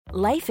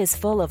Life is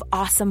full of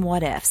awesome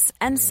what-ifs,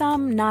 and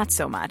some not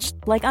so much,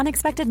 like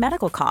unexpected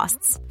medical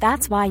costs.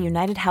 That's why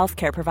United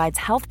Healthcare provides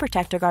Health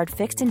Protector Guard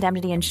fixed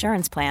indemnity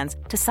insurance plans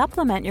to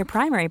supplement your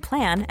primary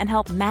plan and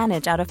help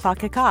manage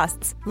out-of-pocket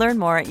costs. Learn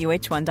more at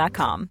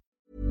uh1.com.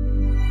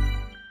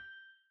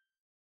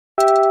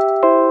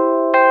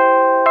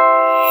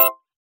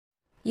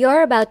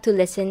 You're about to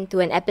listen to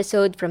an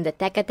episode from the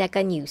Teka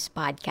Teka News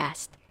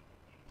podcast.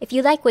 If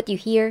you like what you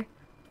hear,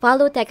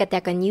 follow Teka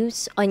Teka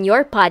News on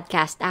your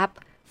podcast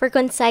app for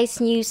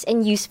concise news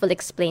and useful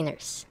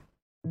explainers.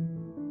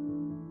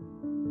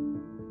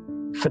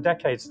 For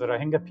decades, the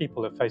Rohingya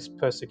people have faced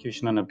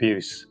persecution and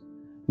abuse.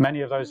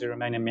 Many of those who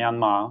remain in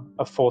Myanmar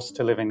are forced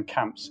to live in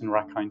camps in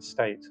Rakhine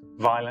State,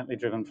 violently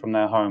driven from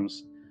their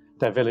homes,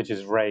 their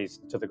villages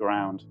razed to the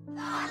ground.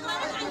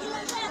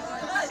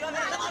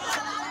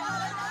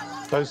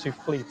 Those who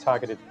flee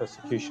targeted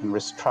persecution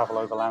risk travel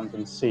over land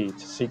and sea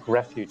to seek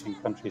refuge in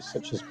countries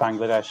such as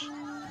Bangladesh,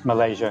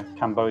 Malaysia,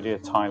 Cambodia,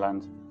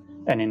 Thailand,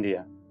 and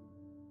India.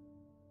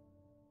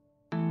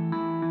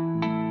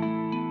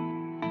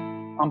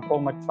 I'm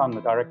Paul McFun,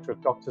 the Director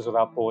of Doctors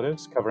Without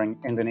Borders, covering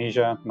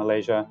Indonesia,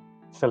 Malaysia,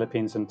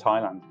 Philippines, and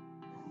Thailand.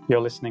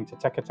 You're listening to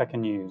Teka Teka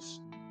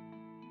News.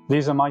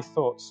 These are my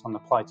thoughts on the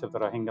plight of the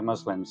Rohingya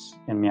Muslims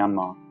in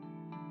Myanmar.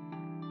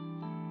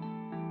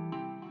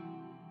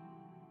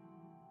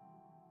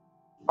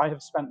 I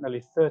have spent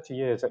nearly 30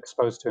 years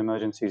exposed to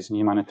emergencies and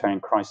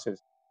humanitarian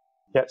crises.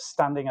 Yet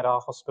standing at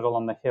our hospital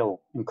on the hill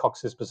in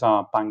Cox's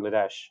Bazar,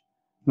 Bangladesh,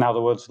 now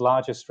the world's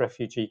largest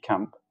refugee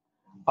camp,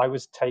 I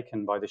was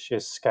taken by the sheer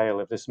scale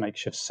of this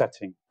makeshift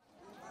setting.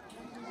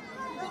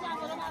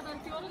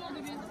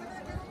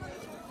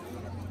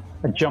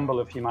 A jumble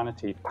of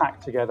humanity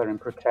packed together in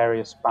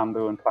precarious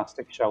bamboo and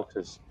plastic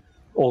shelters,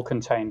 all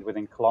contained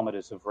within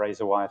kilometers of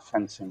razor wire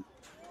fencing.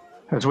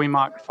 As we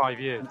mark 5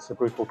 years since a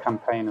brutal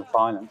campaign of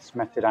violence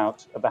meted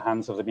out at the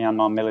hands of the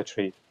Myanmar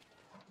military,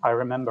 I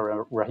remember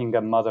a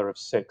Rohingya mother of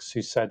 6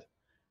 who said,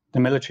 "The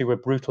military were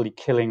brutally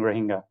killing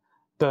Rohingya,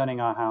 burning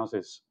our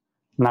houses.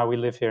 Now we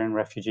live here in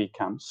refugee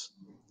camps.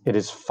 It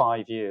is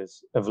 5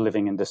 years of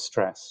living in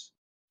distress."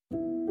 The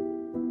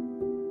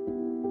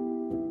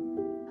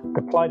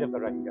plight of the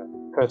Rohingya,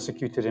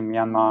 persecuted in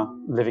Myanmar,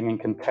 living in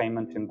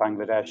containment in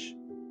Bangladesh,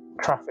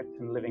 trafficked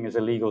and living as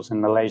illegals in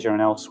Malaysia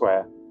and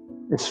elsewhere,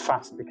 is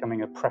fast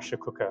becoming a pressure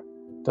cooker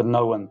that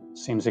no one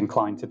seems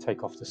inclined to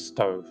take off the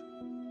stove.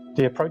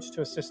 The approach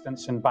to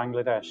assistance in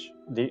Bangladesh,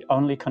 the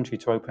only country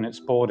to open its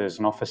borders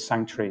and offer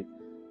sanctuary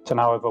to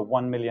now over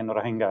 1 million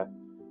Rohingya,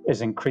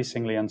 is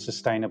increasingly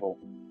unsustainable,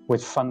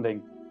 with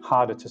funding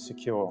harder to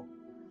secure.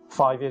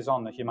 5 years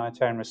on, the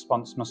humanitarian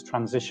response must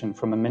transition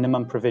from a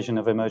minimum provision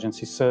of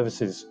emergency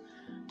services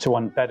to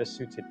one better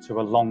suited to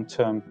a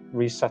long-term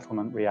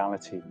resettlement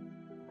reality.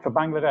 For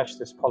Bangladesh,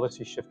 this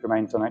policy shift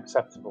remains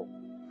unacceptable,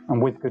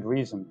 and with good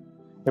reason.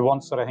 It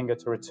wants the Rohingya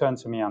to return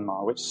to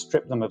Myanmar, which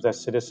stripped them of their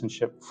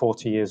citizenship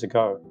 40 years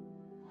ago.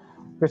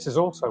 This is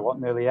also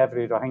what nearly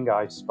every Rohingya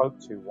I spoke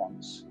to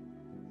wants.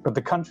 But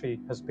the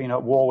country has been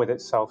at war with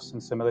itself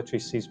since the military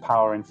seized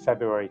power in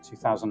February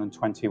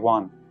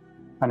 2021.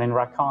 And in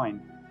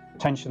Rakhine,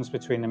 tensions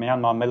between the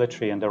Myanmar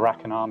military and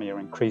Arakan army are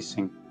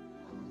increasing.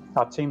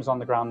 Our teams on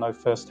the ground know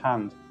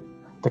firsthand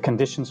the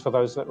conditions for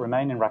those that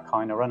remain in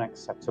Rakhine are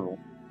unacceptable,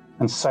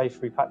 and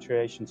safe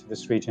repatriation to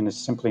this region is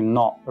simply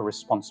not a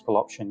responsible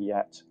option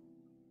yet.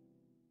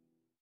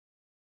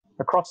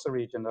 Across the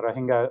region, the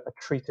Rohingya are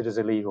treated as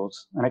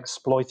illegals and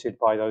exploited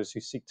by those who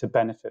seek to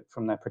benefit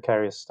from their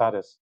precarious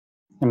status.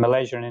 In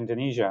Malaysia and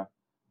Indonesia,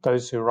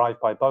 those who arrive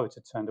by boat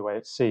are turned away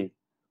at sea,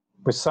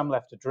 with some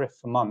left adrift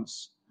for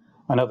months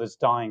and others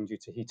dying due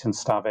to heat and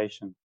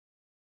starvation.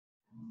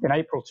 In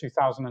April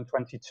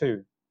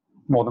 2022,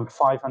 more than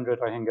 500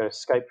 Rohingya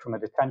escaped from a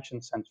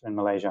detention center in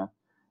Malaysia,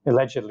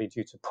 allegedly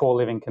due to poor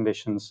living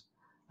conditions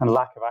and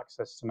lack of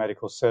access to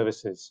medical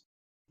services.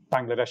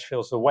 Bangladesh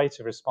feels the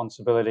weight of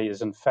responsibility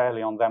is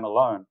unfairly on them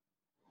alone,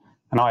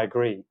 and I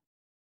agree.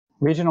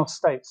 Regional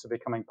states are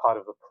becoming part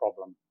of the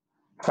problem,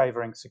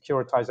 favouring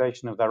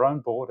securitization of their own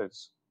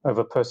borders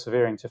over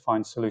persevering to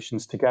find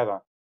solutions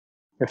together.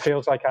 It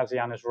feels like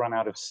ASEAN has run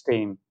out of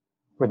steam,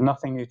 with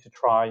nothing new to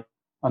try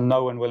and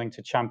no one willing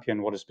to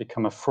champion what has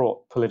become a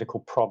fraught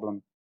political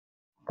problem.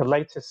 The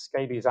latest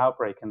scabies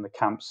outbreak in the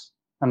camps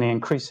and the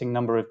increasing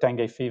number of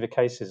dengue fever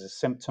cases is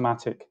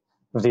symptomatic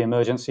of the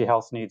emergency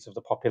health needs of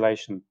the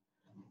population,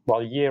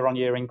 while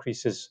year-on-year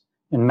increases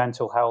in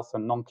mental health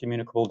and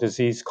non-communicable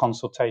disease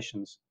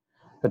consultations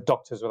at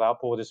Doctors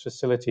Without Borders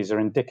facilities are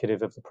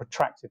indicative of the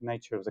protracted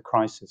nature of the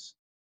crisis.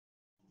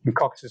 In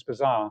Cox's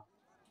Bazar,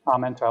 our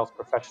mental health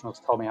professionals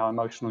told me how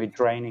emotionally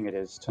draining it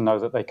is to know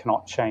that they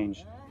cannot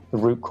change the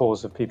root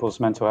cause of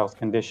people's mental health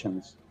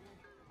conditions.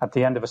 At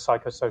the end of a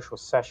psychosocial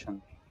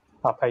session,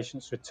 our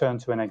patients return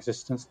to an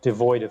existence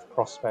devoid of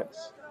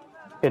prospects,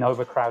 in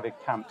overcrowded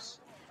camps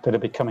that are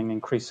becoming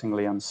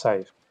increasingly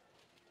unsafe.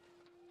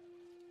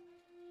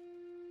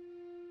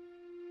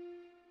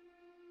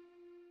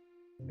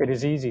 It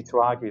is easy to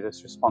argue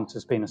this response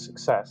has been a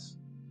success.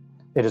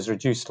 It has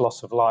reduced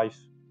loss of life,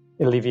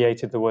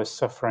 alleviated the worst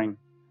suffering,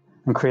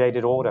 and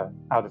created order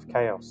out of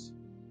chaos.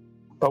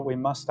 But we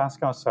must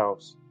ask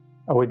ourselves,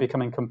 are we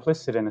becoming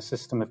complicit in a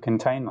system of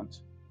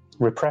containment,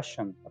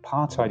 repression,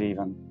 apartheid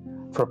even,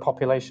 for a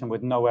population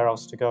with nowhere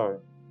else to go?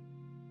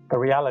 The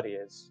reality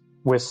is,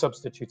 we're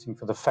substituting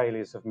for the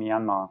failures of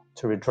Myanmar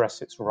to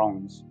redress its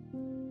wrongs.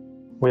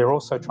 We are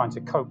also trying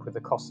to cope with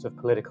the cost of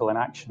political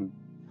inaction,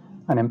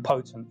 an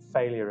impotent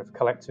failure of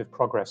collective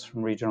progress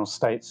from regional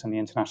states and the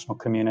international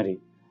community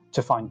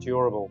to find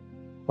durable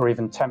or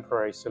even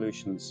temporary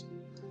solutions,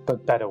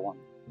 but better ones.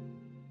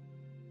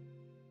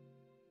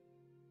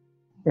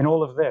 In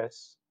all of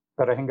this,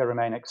 the Rohingya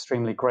remain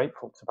extremely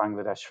grateful to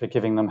Bangladesh for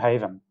giving them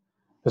haven,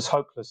 as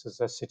hopeless as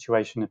their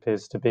situation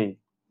appears to be.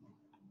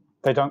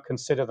 They don't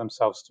consider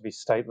themselves to be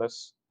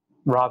stateless,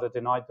 rather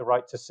denied the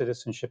right to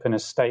citizenship in a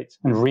state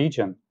and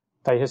region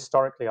they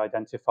historically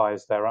identify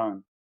as their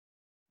own.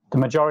 The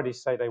majority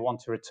say they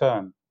want to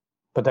return,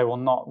 but they will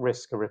not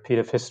risk a repeat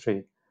of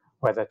history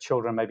where their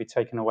children may be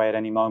taken away at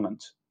any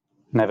moment,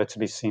 never to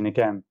be seen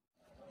again.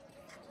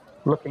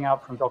 Looking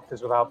out from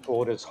Doctors Without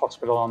Borders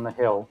Hospital on the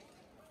Hill,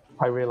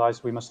 I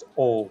realize we must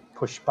all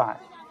push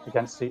back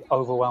against the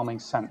overwhelming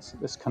sense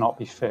that this cannot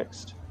be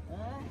fixed.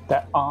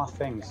 There are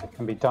things that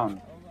can be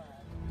done.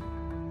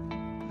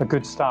 A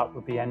good start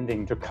would be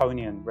ending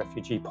draconian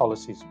refugee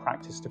policies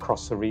practiced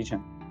across the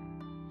region.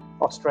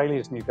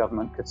 Australia's new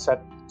government could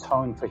set the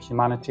tone for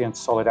humanity and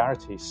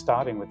solidarity,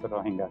 starting with the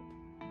Rohingya.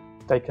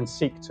 They can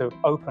seek to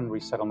open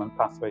resettlement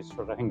pathways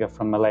for Rohingya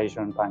from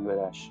Malaysia and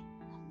Bangladesh.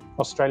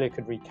 Australia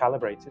could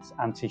recalibrate its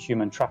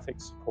anti-human traffic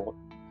support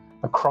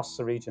across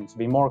the region to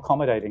be more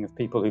accommodating of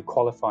people who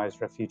qualify as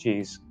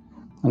refugees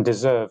and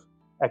deserve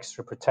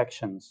extra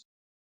protections.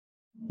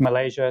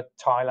 Malaysia,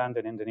 Thailand,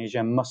 and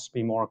Indonesia must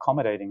be more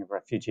accommodating of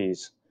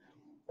refugees.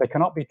 They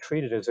cannot be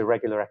treated as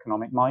irregular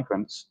economic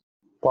migrants.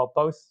 While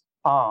both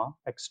are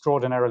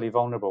extraordinarily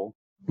vulnerable,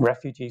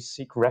 refugees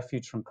seek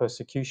refuge from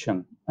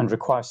persecution and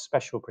require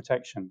special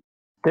protection.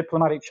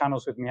 Diplomatic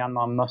channels with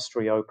Myanmar must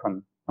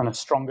reopen, and a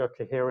stronger,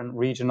 coherent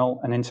regional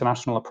and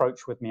international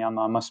approach with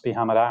Myanmar must be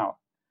hammered out,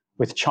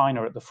 with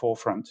China at the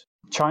forefront.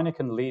 China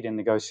can lead in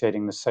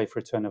negotiating the safe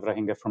return of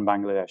Rohingya from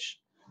Bangladesh,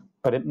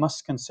 but it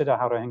must consider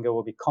how Rohingya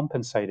will be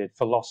compensated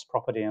for lost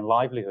property and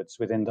livelihoods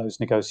within those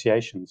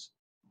negotiations.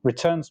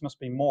 Returns must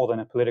be more than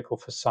a political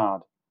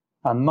facade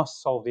and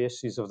must solve the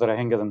issues of the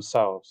Rohingya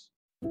themselves.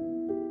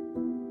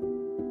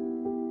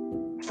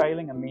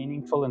 Failing a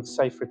meaningful and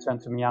safe return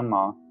to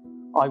Myanmar,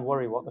 I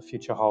worry what the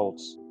future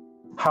holds.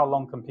 How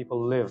long can people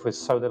live with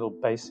so little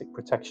basic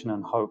protection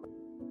and hope?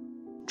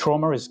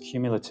 Trauma is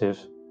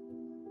cumulative.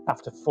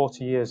 After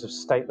 40 years of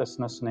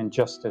statelessness and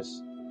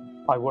injustice,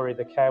 I worry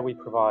the care we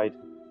provide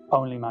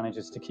only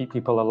manages to keep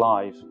people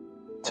alive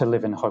to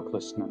live in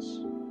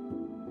hopelessness.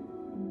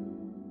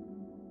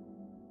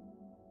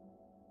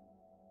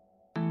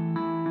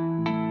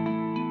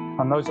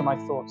 And those are my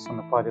thoughts on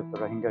the plight of the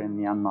Rohingya in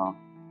Myanmar.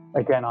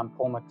 Again, I'm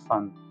Paul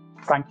McFun.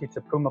 Thank you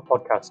to Puma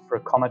Podcast for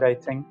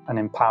accommodating and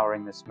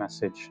empowering this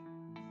message.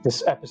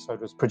 This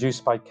episode was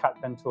produced by Kat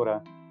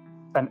Ventura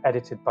and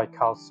edited by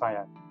Carl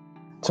Sayat.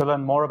 To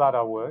learn more about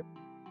our work,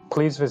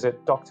 please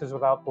visit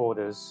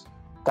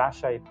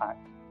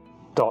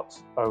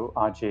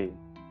doctorswithoutborders-apac.org.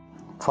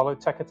 Follow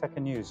Teka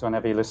Teka News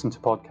whenever you listen to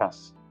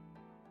podcasts.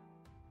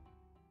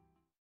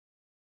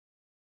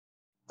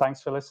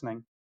 Thanks for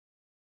listening.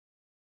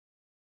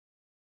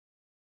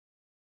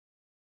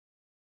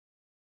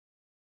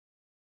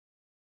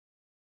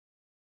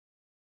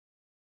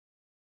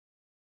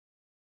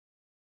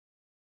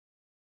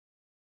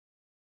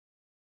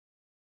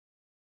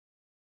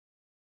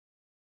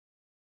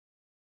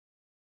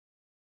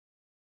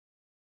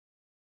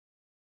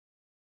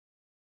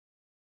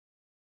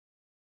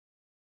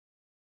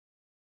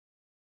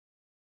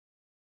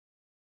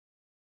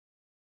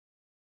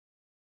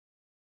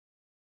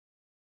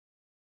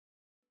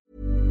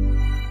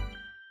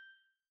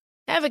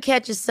 Ever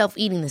catch yourself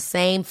eating the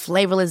same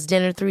flavorless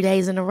dinner 3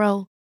 days in a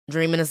row?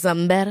 Dreaming of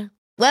something better?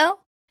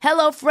 Well,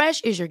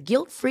 HelloFresh is your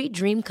guilt-free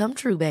dream come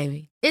true,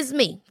 baby. It's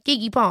me,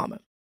 Keke Palmer.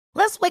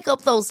 Let's wake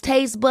up those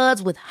taste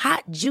buds with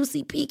hot,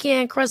 juicy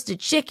pecan-crusted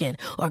chicken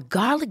or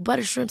garlic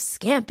butter shrimp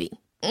scampi.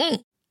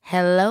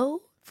 Hello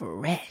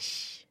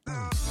Fresh.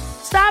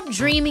 Stop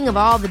dreaming of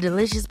all the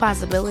delicious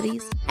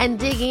possibilities and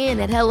dig in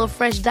at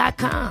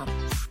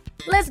HelloFresh.com.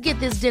 Let's get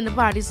this dinner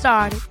party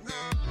started.